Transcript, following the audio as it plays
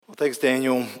Thanks,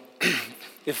 Daniel.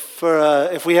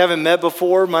 If we haven't met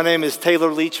before, my name is Taylor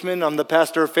Leachman. I'm the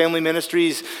pastor of Family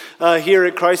Ministries here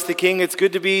at Christ the King. It's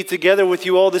good to be together with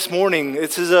you all this morning.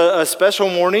 This is a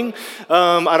special morning.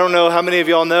 I don't know how many of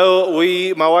y'all know.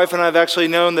 My wife and I have actually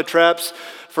known the Trapps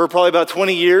for probably about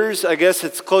 20 years. I guess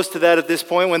it's close to that at this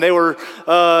point. When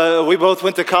we both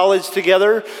went to college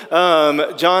together.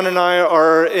 John and I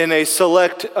are in a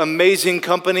select, amazing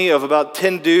company of about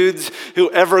 10 dudes who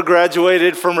ever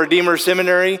graduated from Redeemer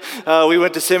Seminary. We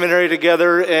went to seminary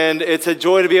together, and it's a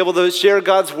joy to be able to share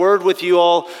God's word with you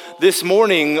all this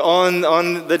morning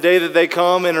on the day that they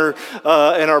come and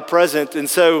are present. And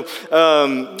so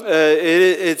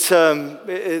it's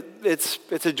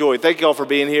a joy. Thank you all for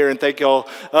being here, and thank you all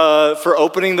for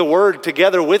opening the Word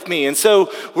together with me. And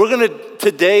so we're going to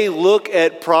today look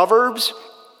at Proverbs.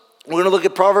 We're going to look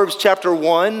at Proverbs chapter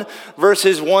 1,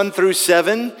 verses 1 through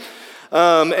 7.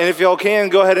 And if y'all can,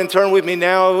 go ahead and turn with me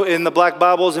now in the black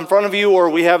Bibles in front of you, or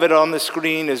we have it on the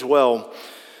screen as well.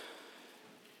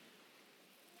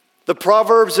 The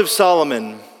Proverbs of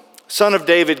Solomon, son of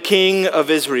David, king of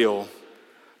Israel,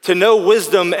 to know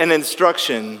wisdom and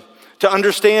instruction, to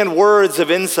understand words of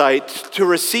insight, to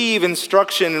receive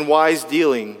instruction in wise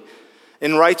dealing,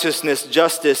 in righteousness,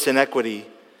 justice, and equity,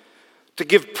 to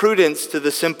give prudence to the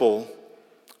simple,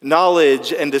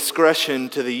 knowledge and discretion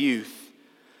to the youth.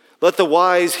 Let the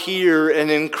wise hear and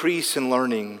increase in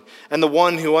learning, and the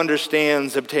one who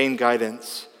understands obtain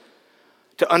guidance.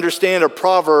 To understand a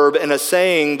proverb and a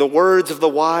saying, the words of the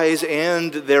wise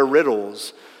and their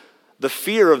riddles. The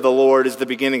fear of the Lord is the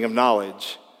beginning of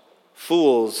knowledge.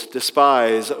 Fools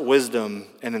despise wisdom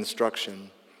and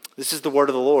instruction. This is the word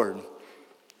of the Lord.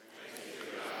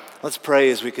 Let's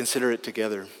pray as we consider it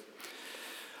together.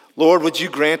 Lord, would you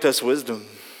grant us wisdom?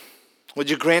 Would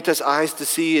you grant us eyes to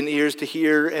see and ears to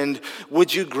hear? And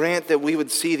would you grant that we would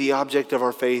see the object of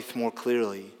our faith more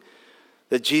clearly?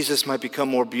 That Jesus might become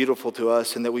more beautiful to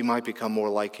us and that we might become more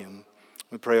like him.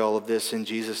 We pray all of this in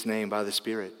Jesus' name by the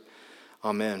Spirit.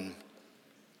 Amen.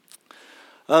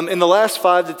 In the last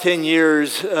 5 to 10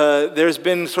 years, there's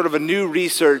been sort of a new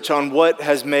research on what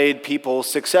has made people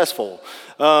successful.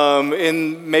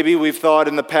 And maybe we've thought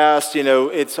in the past,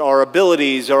 it's our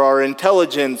abilities or our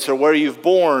intelligence or where you've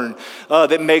born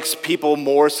that makes people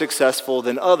more successful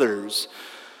than others.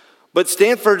 But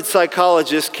Stanford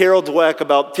psychologist Carol Dweck,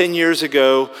 about 10 years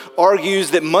ago,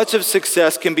 argues that much of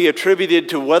success can be attributed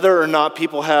to whether or not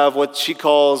people have what she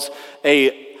calls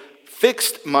a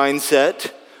fixed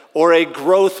mindset or a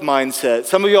growth mindset.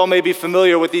 Some of y'all may be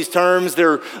familiar with these terms.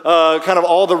 They're kind of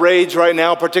all the rage right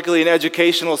now, particularly in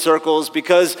educational circles,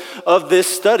 because of this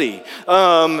study.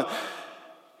 A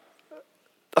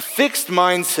fixed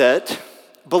mindset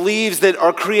believes that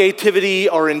our creativity,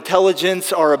 our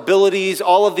intelligence, our abilities,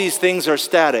 all of these things are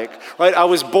static, right? I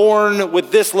was born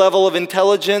with this level of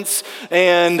intelligence,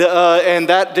 and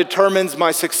that determines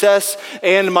my success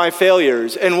and my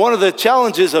failures. And one of the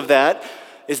challenges of that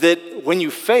is that when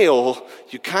you fail,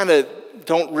 you kind of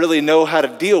don't really know how to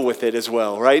deal with it as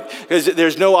well, right? Because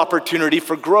there's no opportunity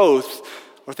for growth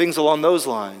or things along those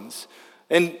lines.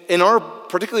 And in our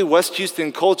particularly West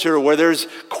Houston culture, where there's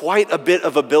quite a bit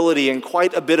of ability and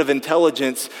quite a bit of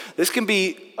intelligence, this can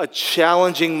be a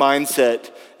challenging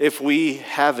mindset if we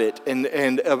have it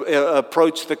and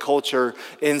approach the culture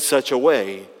in such a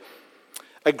way.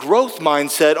 A growth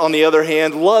mindset, on the other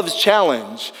hand, loves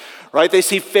challenge. Right? They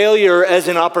see failure as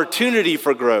an opportunity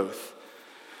for growth.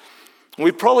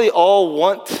 We probably all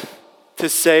want to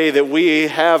say that we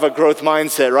have a growth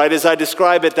mindset, right? As I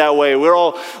describe it that way, we're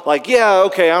all like, yeah,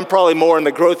 okay, I'm probably more in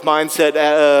the growth mindset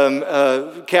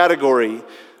category.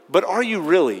 But are you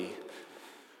really?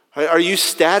 Are you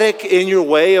static in your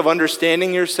way of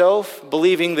understanding yourself,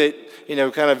 believing that,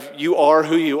 kind of you are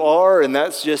who you are and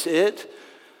that's just it?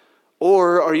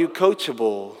 Or are you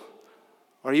coachable?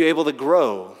 Are you able to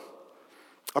grow?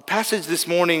 Our passage this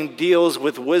morning deals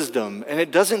with wisdom, and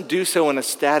it doesn't do so in a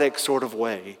static sort of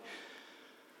way.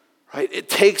 Right? It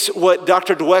takes what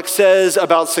Dr. Dweck says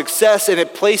about success and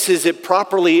it places it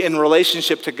properly in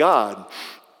relationship to God.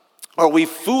 Are we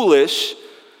foolish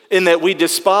in that we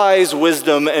despise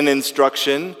wisdom and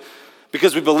instruction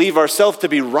because we believe ourselves to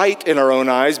be right in our own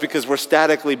eyes because we're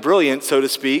statically brilliant, so to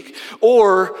speak?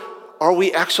 Or are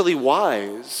we actually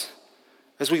wise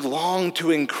as we long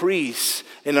to increase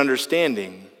in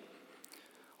understanding?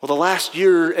 Well, the last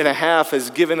year and a half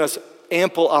has given us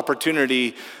ample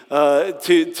opportunity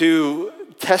to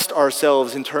test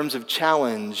ourselves in terms of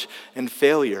challenge and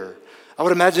failure. I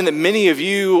would imagine that many of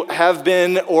you have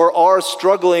been or are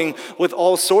struggling with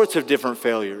all sorts of different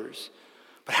failures.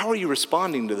 But how are you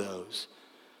responding to those?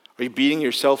 Are you beating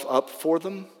yourself up for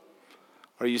them?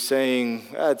 Are you saying,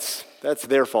 that's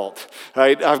their fault,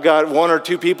 right? I've got one or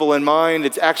two people in mind.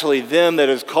 It's actually them that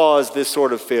has caused this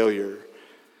sort of failure.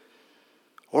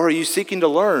 Or are you seeking to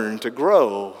learn, to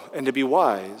grow, and to be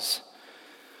wise?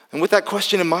 And with that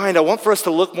question in mind, I want for us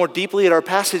to look more deeply at our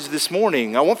passage this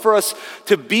morning. I want for us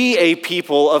to be a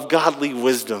people of godly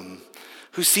wisdom,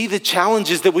 who see the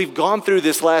challenges that we've gone through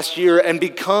this last year and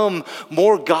become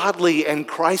more godly and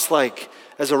Christ-like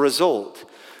as a result.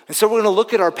 And so we're going to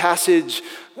look at our passage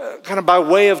kind of by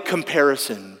way of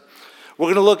comparison. We're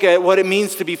going to look at what it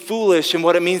means to be foolish and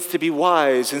what it means to be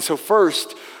wise. And so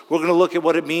first, we're going to look at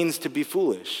what it means to be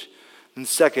foolish. And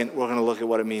second, we're going to look at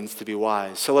what it means to be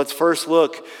wise. So let's first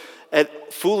look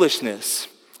at foolishness,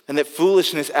 and that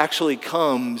foolishness actually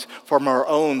comes from our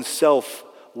own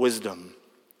self-wisdom.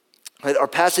 Our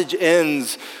passage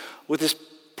ends with this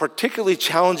particularly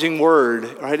challenging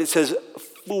word, right? It says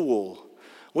fool.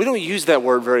 We don't use that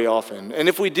word very often. And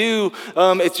if we do,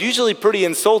 it's usually pretty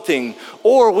insulting,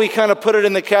 or we kind of put it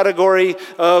in the category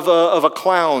of a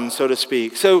clown, so to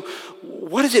speak. So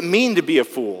what does it mean to be a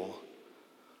fool?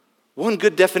 One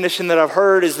good definition that I've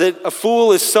heard is that a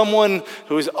fool is someone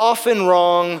who is often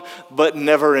wrong, but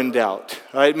never in doubt,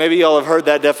 right? Maybe y'all have heard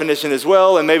that definition as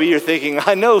well, and maybe you're thinking,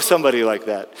 I know somebody like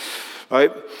that,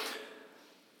 right?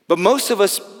 But most of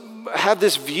us have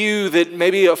this view that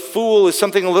maybe a fool is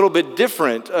something a little bit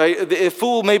different. A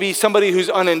fool may be somebody who's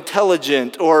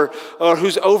unintelligent or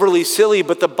who's overly silly,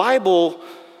 but the Bible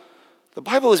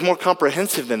is more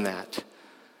comprehensive than that.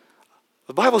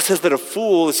 The Bible says that a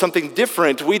fool is something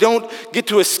different. We don't get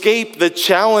to escape the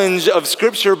challenge of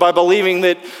Scripture by believing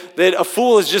that a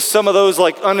fool is just some of those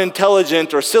like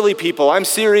unintelligent or silly people. I'm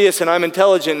serious and I'm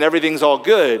intelligent and everything's all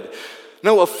good.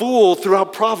 No, a fool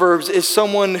throughout Proverbs is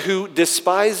someone who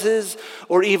despises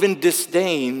or even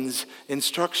disdains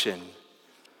instruction.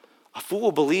 A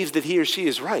fool believes that he or she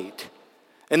is right,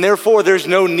 and therefore there's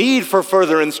no need for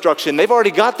further instruction. They've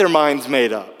already got their minds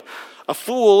made up. A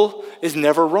fool is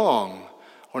never wrong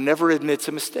or never admits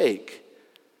a mistake.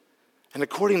 And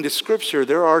according to Scripture,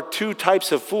 there are two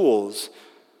types of fools.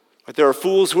 There are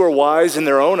fools who are wise in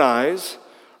their own eyes,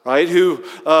 right? Who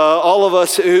all of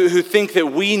us who think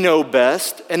that we know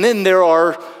best. And then there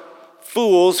are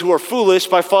fools who are foolish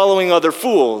by following other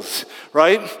fools,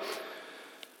 right?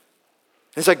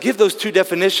 As I give those two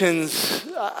definitions,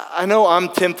 I know I'm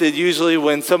tempted usually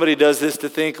when somebody does this to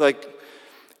think like,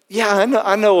 yeah,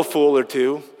 I know a fool or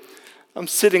two. I'm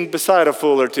sitting beside a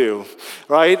fool or two,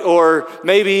 right? Or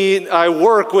maybe I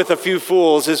work with a few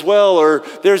fools as well, or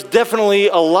there's definitely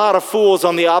a lot of fools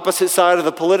on the opposite side of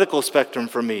the political spectrum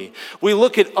for me. We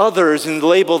look at others and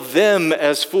label them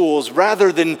as fools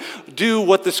rather than do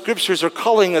what the Scriptures are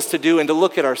calling us to do and to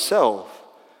look at ourselves.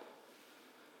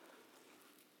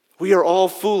 We are all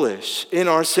foolish in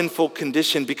our sinful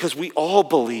condition because we all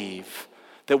believe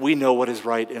that we know what is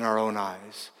right in our own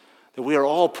eyes, that we are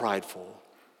all prideful.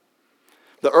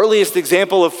 The earliest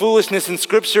example of foolishness in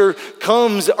Scripture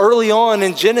comes early on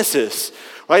in Genesis,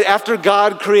 right? After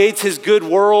God creates his good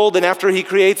world and after he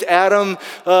creates Adam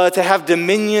to have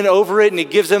dominion over it, and he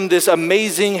gives him this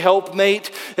amazing helpmate,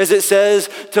 as it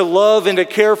says, to love and to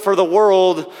care for the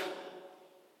world,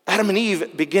 Adam and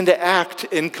Eve begin to act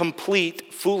in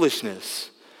complete foolishness.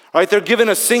 Right? They're given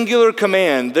a singular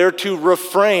command. They're to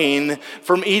refrain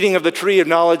from eating of the tree of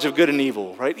knowledge of good and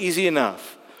evil, right? Easy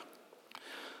enough.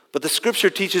 But the Scripture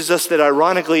teaches us that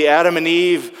ironically, Adam and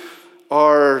Eve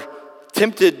are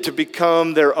tempted to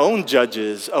become their own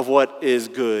judges of what is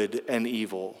good and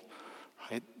evil.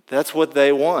 Right? That's what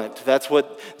they want. That's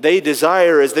what they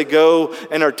desire as they go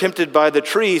and are tempted by the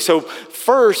tree. So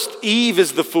first, Eve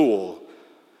is the fool.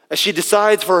 As she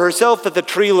decides for herself that the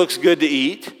tree looks good to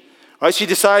eat, right? She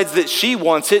decides that she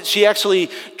wants it. She actually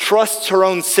trusts her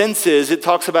own senses. It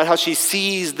talks about how she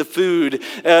sees the food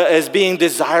as being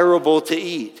desirable to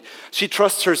eat. She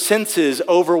trusts her senses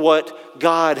over what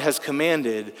God has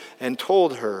commanded and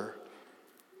told her.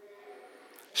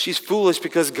 She's foolish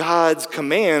because God's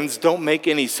commands don't make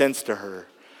any sense to her,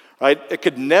 right? It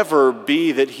could never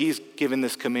be that he's given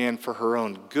this command for her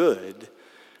own good,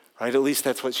 right? At least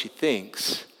that's what she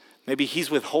thinks. Maybe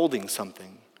he's withholding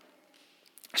something.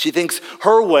 She thinks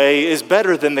her way is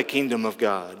better than the kingdom of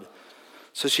God.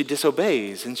 So she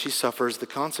disobeys and she suffers the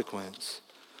consequence.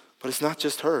 But it's not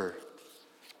just her.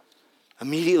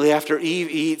 Immediately after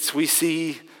Eve eats, we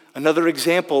see another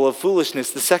example of foolishness,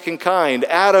 the second kind.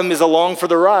 Adam is along for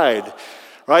the ride,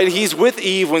 right? He's with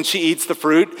Eve when she eats the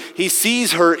fruit. He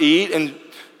sees her eat, and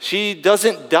she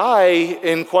doesn't die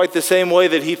in quite the same way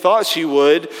that he thought she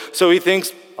would. So he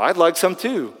thinks, I'd like some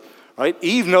too, right?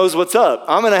 Eve knows what's up.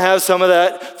 I'm going to have some of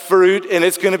that fruit, and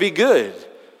it's going to be good.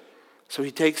 So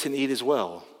he takes and eats as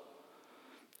well.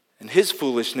 And his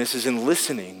foolishness is in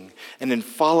listening and in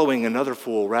following another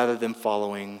fool rather than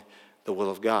following the will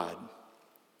of God.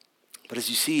 But as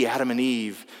you see, Adam and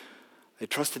Eve, they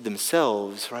trusted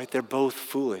themselves, right? They're both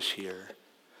foolish here.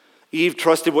 Eve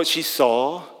trusted what she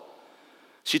saw.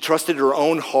 She trusted her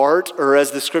own heart, or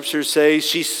as the scriptures say,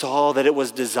 she saw that it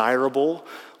was desirable,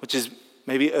 which is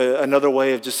maybe another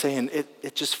way of just saying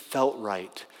it just felt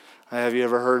right. Have you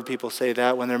ever heard people say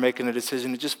that when they're making a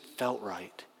decision? It just felt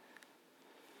right.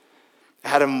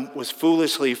 Adam was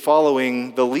foolishly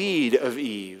following the lead of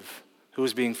Eve, who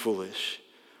was being foolish.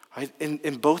 Right?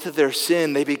 In both of their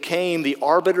sin, they became the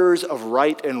arbiters of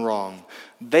right and wrong.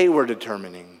 They were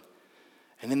determining.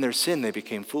 And in their sin, they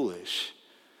became foolish.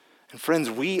 And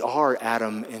friends, we are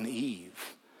Adam and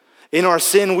Eve. In our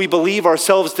sin, we believe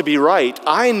ourselves to be right.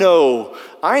 I know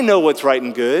what's right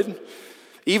and good.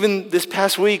 Even this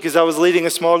past week, as I was leading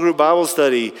a small group Bible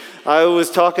study, I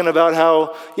was talking about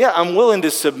how, I'm willing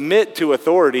to submit to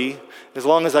authority as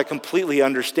long as I completely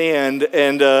understand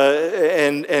and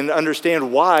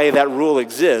understand why that rule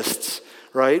exists,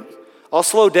 right? I'll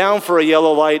slow down for a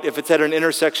yellow light if it's at an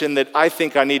intersection that I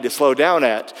think I need to slow down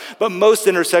at. But most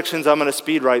intersections, I'm going to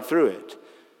speed right through it.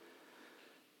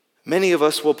 Many of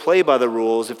us will play by the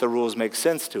rules if the rules make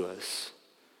sense to us.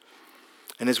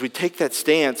 And as we take that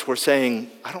stance, we're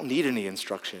saying, I don't need any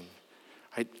instruction.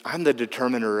 I'm the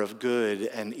determiner of good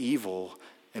and evil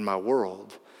in my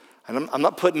world. And I'm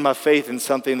not putting my faith in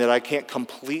something that I can't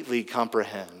completely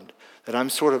comprehend, that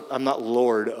I'm not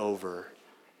Lord over.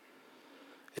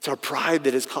 It's our pride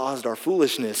that has caused our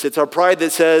foolishness. It's our pride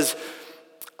that says,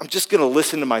 I'm just going to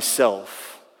listen to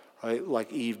myself, right,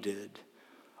 like Eve did.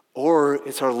 Or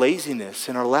it's our laziness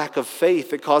and our lack of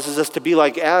faith that causes us to be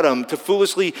like Adam, to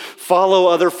foolishly follow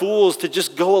other fools, to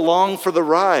just go along for the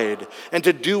ride and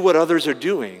to do what others are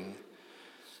doing,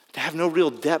 to have no real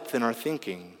depth in our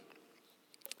thinking.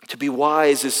 To be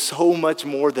wise is so much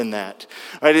more than that.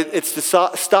 Right? It's to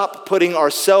stop putting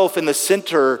ourselves in the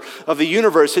center of the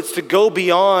universe. It's to go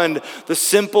beyond the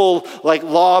simple,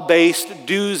 law-based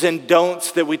do's and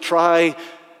don'ts that we try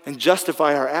and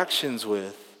justify our actions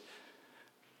with.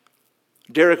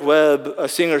 Derek Webb, a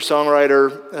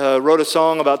singer-songwriter, wrote a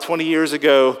song about 20 years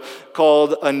ago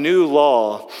called A New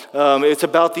Law. It's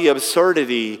about the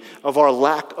absurdity of our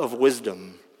lack of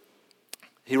wisdom.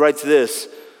 He writes this: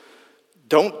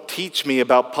 don't teach me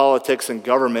about politics and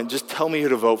government, just tell me who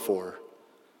to vote for.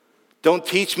 Don't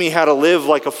teach me how to live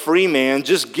like a free man,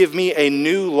 just give me a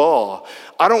new law.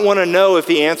 I don't want to know if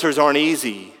the answers aren't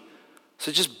easy, so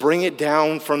just bring it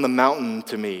down from the mountain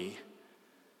to me.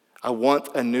 I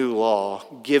want a new law.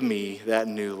 Give me that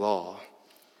new law.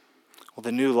 Well,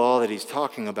 the new law that he's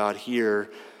talking about here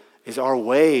is our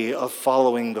way of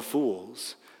following the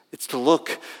fools. It's to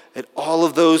look at all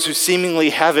of those who seemingly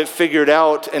have it figured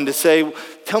out and to say,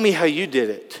 tell me how you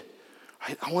did it.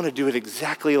 I want to do it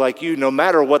exactly like you, no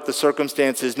matter what the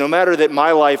circumstances, no matter that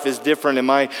my life is different and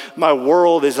my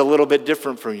world is a little bit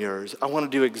different from yours. I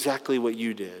want to do exactly what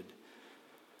you did.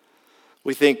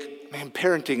 We think, man,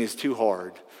 parenting is too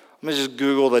hard. I'm going to just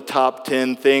Google the top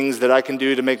 10 things that I can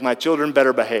do to make my children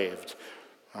better behaved,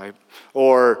 right?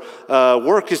 Or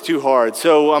work is too hard,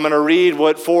 so I'm going to read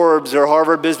what Forbes or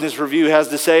Harvard Business Review has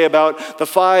to say about the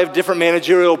 5 different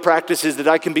managerial practices that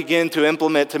I can begin to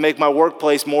implement to make my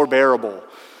workplace more bearable.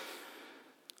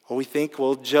 Well, we think,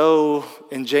 Joe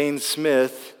and Jane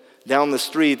Smith down the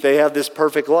street, they have this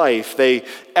perfect life. They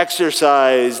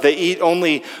exercise. They eat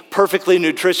only perfectly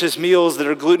nutritious meals that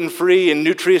are gluten-free and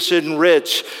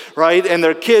nutrition-rich, right? And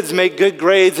their kids make good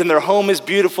grades and their home is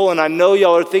beautiful. And I know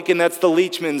y'all are thinking that's the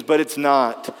Leachmans, but it's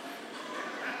not,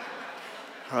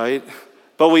 right?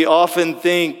 But we often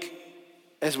think,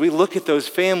 as we look at those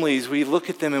families, we look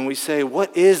at them and we say,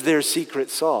 what is their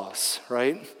secret sauce,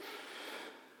 right?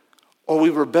 Or we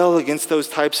rebel against those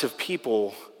types of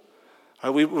people.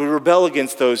 We rebel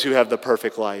against those who have the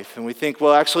perfect life. And we think,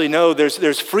 actually, no,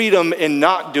 there's freedom in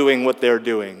not doing what they're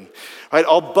doing. Right?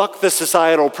 I'll buck the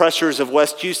societal pressures of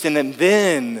West Houston, and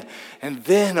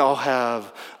then I'll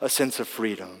have a sense of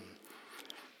freedom.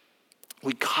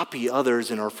 We copy others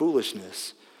in our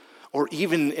foolishness, or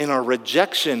even in our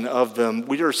rejection of them.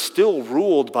 We are still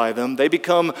ruled by them. They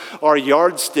become our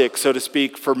yardstick, so to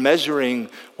speak, for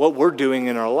measuring what we're doing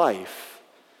in our life.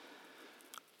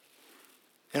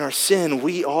 In our sin,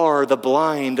 we are the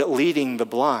blind leading the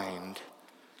blind.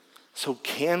 So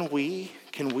can we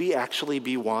actually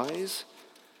be wise?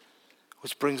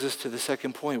 Which brings us to the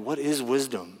second point. What is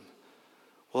wisdom?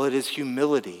 Well, it is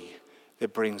humility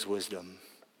that brings wisdom.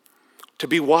 To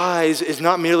be wise is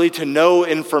not merely to know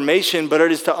information, but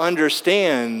it is to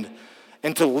understand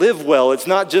and to live well. It's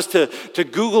not just to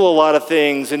Google a lot of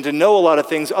things and to know a lot of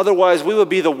things. Otherwise, we would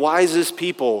be the wisest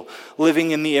people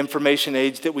living in the information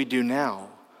age that we do now.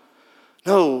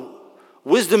 No,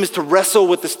 wisdom is to wrestle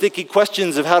with the sticky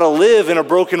questions of how to live in a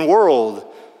broken world.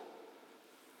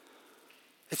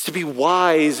 It's to be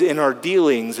wise in our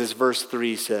dealings, as verse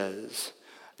 3 says.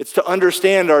 It's to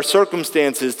understand our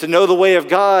circumstances, to know the way of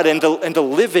God, and to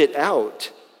live it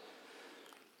out.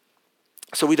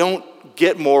 So we don't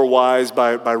get more wise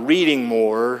by reading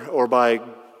more or by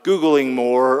Googling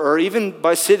more or even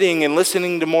by sitting and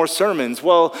listening to more sermons.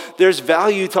 Well, there's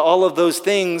value to all of those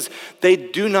things. They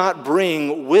do not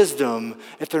bring wisdom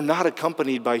if they're not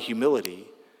accompanied by humility.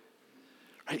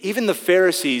 Right? Even the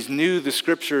Pharisees knew the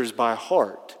scriptures by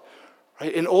heart.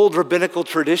 Right? In old rabbinical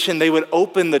tradition, they would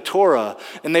open the Torah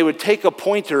and they would take a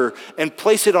pointer and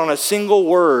place it on a single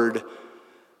word,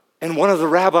 and one of the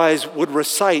rabbis would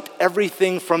recite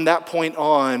everything from that point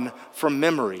on from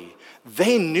memory.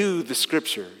 They knew the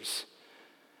scriptures.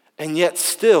 And yet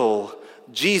still,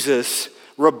 Jesus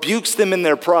rebukes them in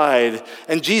their pride.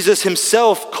 And Jesus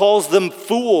himself calls them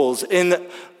fools in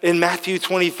Matthew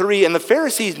 23. And the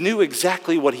Pharisees knew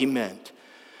exactly what he meant.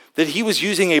 That he was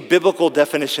using a biblical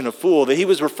definition of fool. That he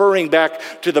was referring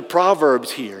back to the Proverbs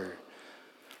here.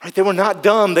 Right? They were not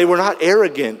dumb. They were not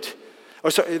arrogant.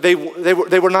 They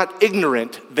were not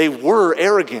ignorant. They were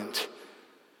arrogant.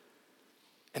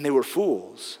 And they were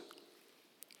fools.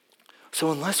 So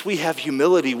unless we have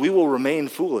humility, we will remain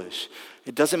foolish.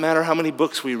 It doesn't matter how many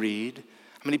books we read,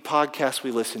 how many podcasts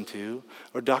we listen to,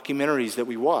 or documentaries that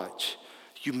we watch.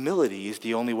 Humility is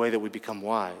the only way that we become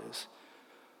wise.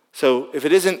 So if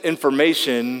it isn't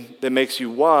information that makes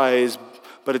you wise,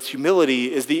 but it's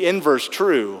humility, is the inverse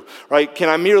true, right? Can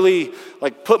I merely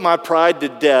put my pride to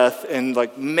death and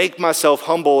make myself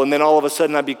humble and then all of a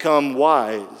sudden I become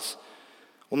wise?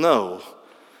 Well, no.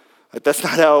 That's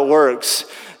not how it works.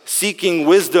 Seeking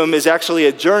wisdom is actually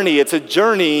a journey. It's a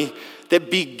journey that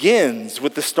begins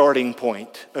with the starting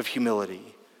point of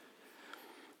humility.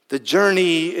 The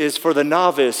journey is for the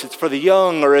novice, it's for the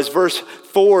young, or as verse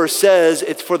 4 says,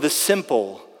 it's for the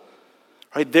simple.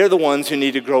 Right? They're the ones who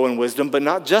need to grow in wisdom, but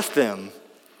not just them.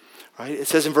 Right? It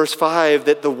says in verse 5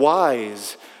 that the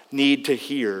wise need to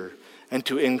hear and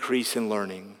to increase in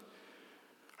learning.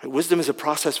 Right? Wisdom is a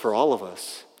process for all of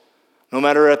us. No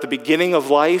matter at the beginning of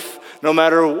life, no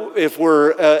matter if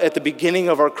we're at the beginning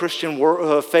of our Christian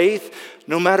faith,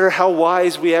 no matter how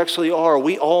wise we actually are,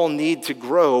 we all need to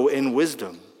grow in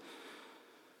wisdom.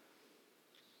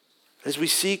 As we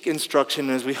seek instruction,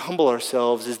 as we humble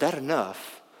ourselves, is that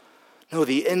enough? No,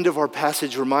 the end of our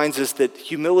passage reminds us that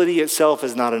humility itself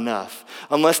is not enough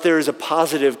unless there is a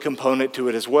positive component to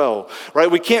it as well, right?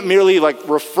 We can't merely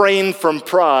refrain from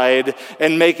pride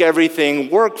and make everything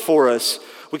work for us.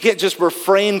 We can't just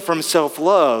refrain from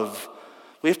self-love.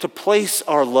 We have to place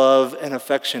our love and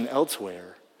affection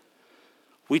elsewhere.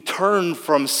 We turn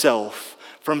from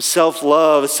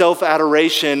self-love,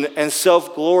 self-adoration, and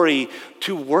self-glory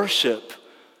to worship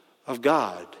of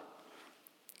God.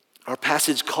 Our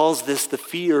passage calls this the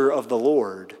fear of the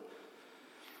Lord.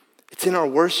 It's in our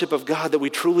worship of God that we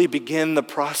truly begin the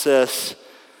process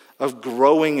of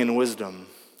growing in wisdom.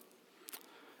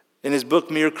 In his book,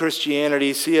 Mere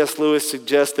Christianity, C.S. Lewis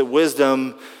suggests that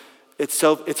wisdom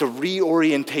itself, it's a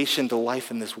reorientation to life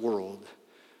in this world.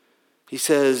 He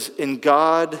says, in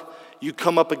God, you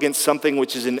come up against something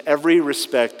which is in every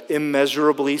respect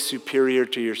immeasurably superior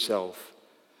to yourself.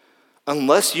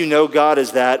 Unless you know God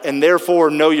as that, and therefore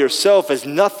know yourself as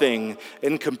nothing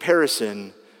in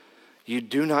comparison, you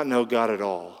do not know God at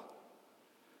all.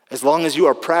 As long as you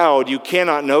are proud, you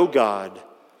cannot know God.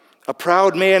 A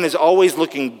proud man is always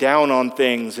looking down on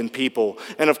things and people.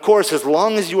 And of course, as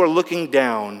long as you are looking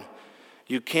down,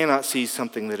 you cannot see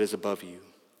something that is above you.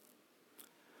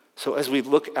 So as we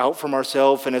look out from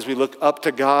ourselves and as we look up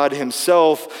to God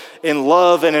himself in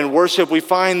love and in worship, we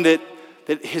find that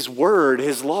his word,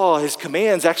 his law, his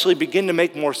commands actually begin to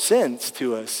make more sense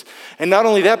to us. And not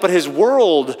only that, but his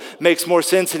world makes more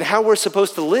sense in how we're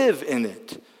supposed to live in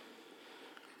it.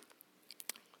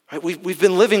 Right? We've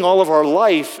been living all of our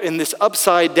life in this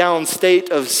upside down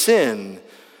state of sin.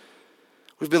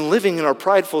 We've been living in our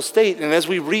prideful state, and as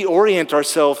we reorient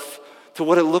ourselves to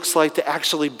what it looks like to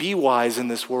actually be wise in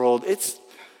this world,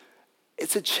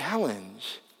 it's a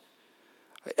challenge.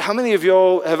 How many of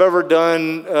y'all have ever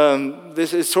done,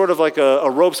 this is sort of like a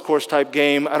ropes course type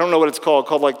game. I don't know what it's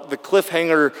called like the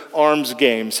cliffhanger arms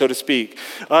game, so to speak.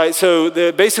 All right, so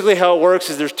basically how it works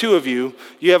is there's two of you.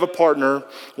 You have a partner.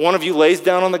 One of you lays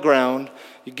down on the ground.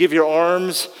 You give your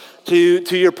arms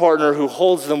to your partner who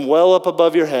holds them well up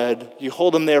above your head. You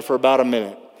hold them there for about a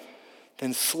minute.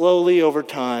 then slowly over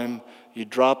time, you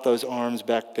drop those arms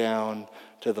back down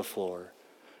to the floor.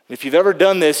 If you've ever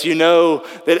done this, you know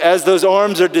that as those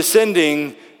arms are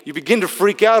descending, you begin to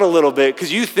freak out a little bit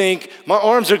because you think, my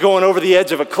arms are going over the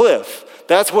edge of a cliff.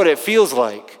 That's what it feels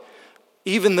like,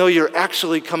 even though you're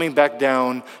actually coming back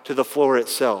down to the floor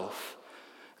itself.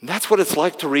 And that's what it's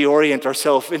like to reorient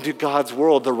ourselves into God's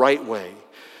world the right way.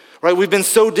 Right? We've been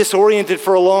so disoriented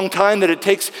for a long time that it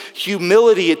takes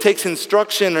humility, it takes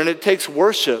instruction, and it takes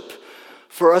worship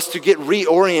for us to get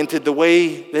reoriented the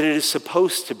way that it is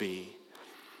supposed to be.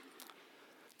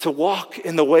 To walk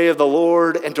in the way of the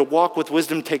Lord and to walk with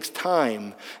wisdom takes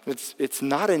time. It's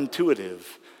not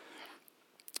intuitive.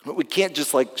 But we can't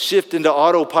just shift into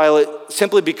autopilot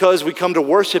simply because we come to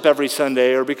worship every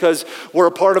Sunday or because we're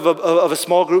a part of a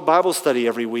small group Bible study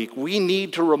every week. We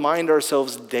need to remind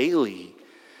ourselves daily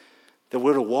that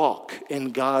we're to walk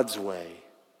in God's way.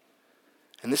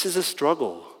 And this is a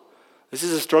struggle. This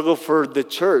is a struggle for the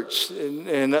church.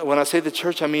 And when I say the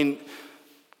church, I mean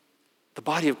the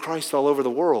body of Christ all over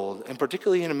the world, and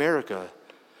particularly in America.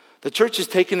 The church has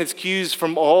taken its cues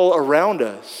from all around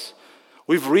us.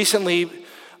 We've recently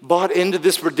bought into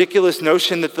this ridiculous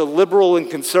notion that the liberal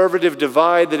and conservative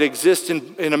divide that exists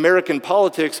in American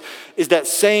politics is that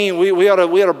same. We ought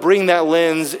to bring that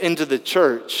lens into the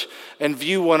church and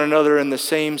view one another in the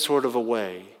same sort of a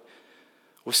way,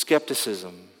 with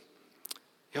skepticism.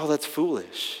 Y'all, that's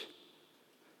foolish.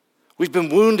 We've been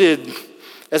wounded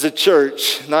as a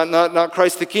church, not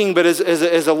Christ the King, but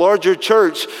as a larger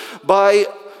church by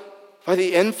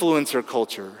the influencer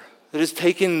culture that has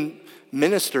taken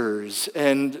ministers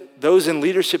and those in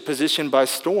leadership position by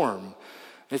storm.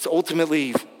 It's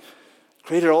ultimately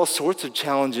created all sorts of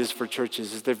challenges for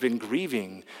churches as they've been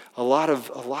grieving a lot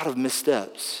of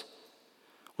missteps.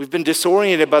 We've been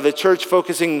disoriented by the church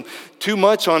focusing too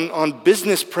much on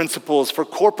business principles for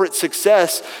corporate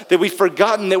success that we've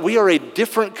forgotten that we are a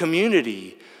different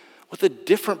community with a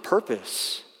different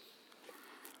purpose.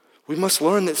 We must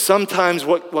learn that sometimes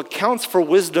what counts for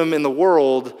wisdom in the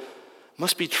world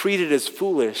must be treated as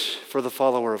foolish for the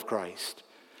follower of Christ.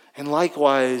 And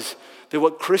likewise, that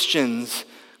what Christians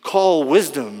call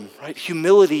wisdom, right?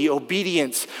 Humility,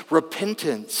 obedience,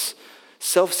 repentance,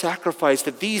 self-sacrifice,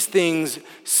 that these things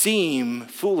seem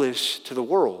foolish to the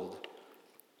world.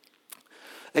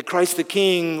 At Christ the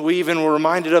King, we even were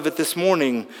reminded of it this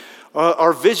morning.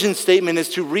 Our vision statement is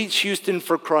to reach Houston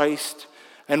for Christ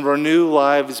and renew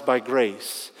lives by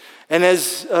grace. And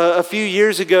as a few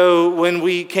years ago, when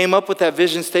we came up with that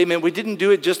vision statement, we didn't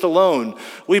do it just alone.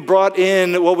 We brought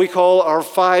in what we call our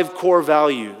 5 core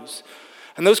values.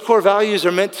 And those core values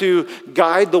are meant to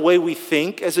guide the way we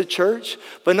think as a church.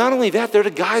 But not only that, they're to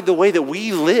guide the way that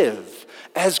we live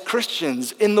as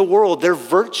Christians in the world. They're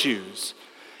virtues,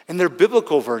 and they're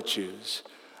biblical virtues.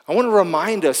 I want to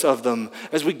remind us of them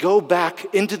as we go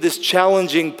back into this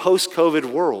challenging post-COVID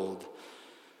world.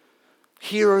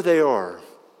 Here they are.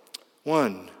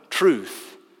 1,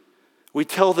 truth. We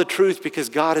tell the truth because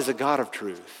God is a God of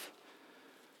truth.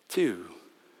 2,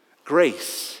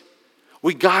 grace.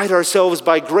 We guide ourselves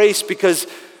by grace because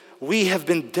we have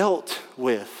been dealt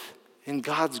with in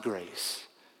God's grace.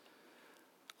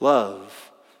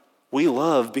 Love. We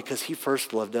love because He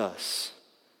first loved us.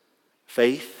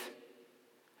 Faith.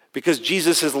 Because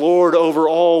Jesus is Lord over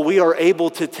all, we are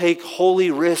able to take holy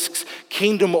risks,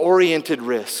 kingdom-oriented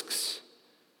risks.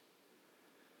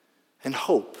 And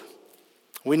hope.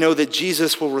 We know that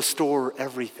Jesus will restore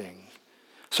everything.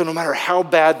 So no matter how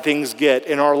bad things get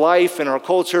in our life, in our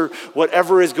culture,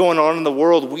 whatever is going on in the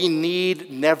world, we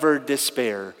need never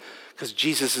despair because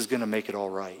Jesus is going to make it all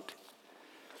right.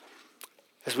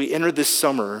 As we enter this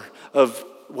summer of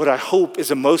what I hope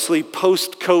is a mostly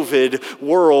post-COVID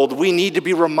world, we need to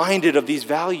be reminded of these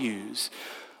values.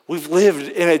 We've lived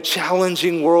in a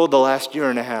challenging world the last year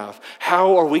and a half.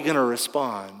 How are we going to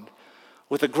respond?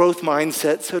 With a growth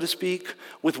mindset, so to speak,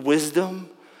 with wisdom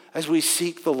as we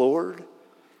seek the Lord?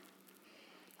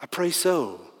 I pray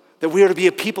so. That we are to be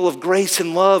a people of grace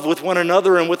and love with one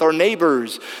another and with our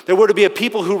neighbors. That we're to be a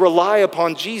people who rely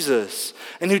upon Jesus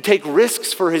and who take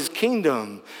risks for His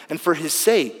kingdom and for His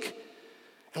sake.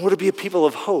 And we're to be a people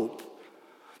of hope.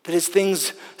 That as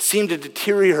things seem to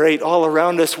deteriorate all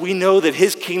around us, we know that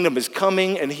His kingdom is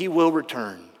coming and He will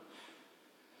return.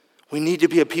 We need to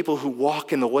be a people who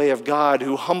walk in the way of God,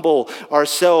 who humble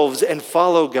ourselves and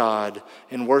follow God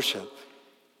in worship.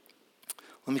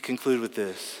 Let me conclude with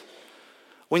this.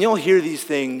 When y'all hear these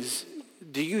things,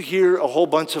 do you hear a whole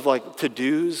bunch of like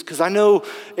to-dos? Because I know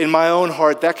in my own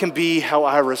heart that can be how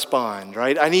I respond,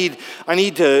 right? I need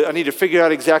to figure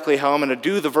out exactly how I'm going to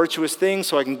do the virtuous thing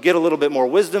so I can get a little bit more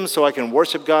wisdom, so I can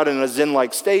worship God in a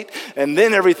Zen-like state, and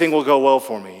then everything will go well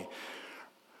for me.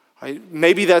 Right?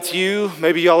 Maybe that's you.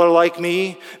 Maybe y'all are like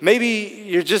me. Maybe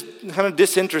you're just kind of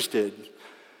disinterested.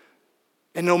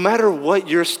 And no matter what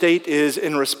your state is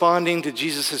in responding to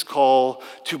Jesus' call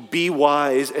to be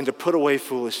wise and to put away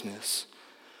foolishness,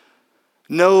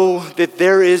 know that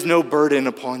there is no burden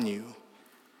upon you.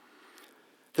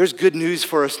 There's good news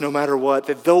for us no matter what,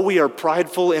 that though we are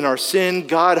prideful in our sin,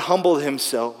 God humbled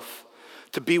himself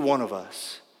to be one of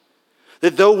us.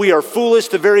 That though we are foolish,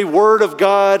 the very word of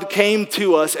God came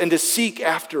to us and to seek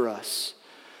after us.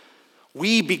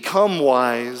 We become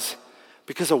wise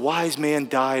because a wise man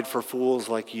died for fools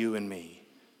like you and me.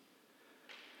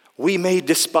 We may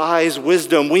despise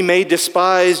wisdom. We may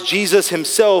despise Jesus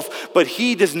himself, but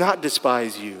he does not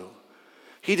despise you.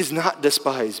 He does not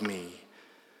despise me.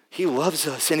 He loves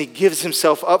us and he gives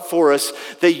himself up for us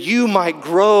that you might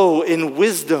grow in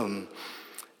wisdom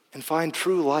and find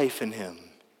true life in him.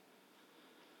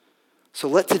 So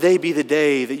let today be the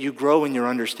day that you grow in your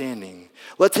understanding.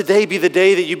 Let today be the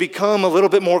day that you become a little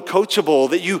bit more coachable,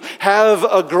 that you have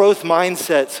a growth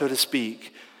mindset, so to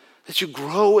speak, that you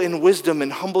grow in wisdom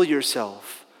and humble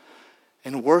yourself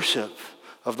in worship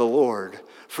of the Lord.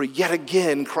 For yet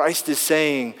again, Christ is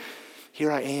saying,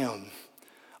 here I am.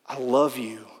 I love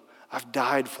you. I've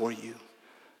died for you.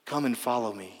 Come and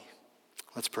follow me.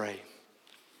 Let's pray.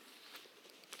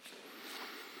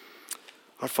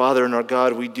 Our Father and our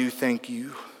God, we do thank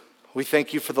you. We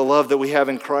thank you for the love that we have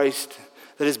in Christ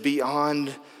that is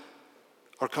beyond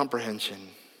our comprehension.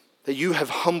 That you have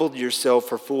humbled yourself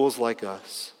for fools like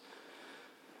us.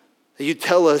 That you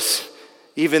tell us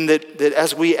even that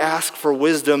as we ask for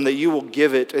wisdom, that you will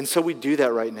give it. And so we do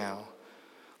that right now.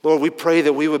 Lord, we pray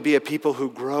that we would be a people who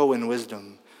grow in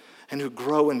wisdom and who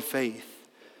grow in faith.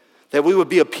 That we would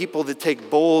be a people that take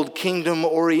bold,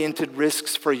 kingdom-oriented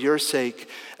risks for your sake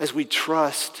as we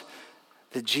trust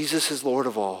that Jesus is Lord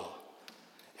of all.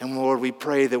 And Lord, we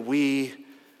pray that we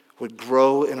would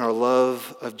grow in our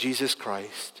love of Jesus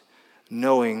Christ,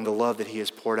 knowing the love that he has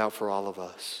poured out for all of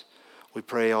us. We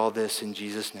pray all this in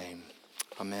Jesus' name.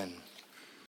 Amen.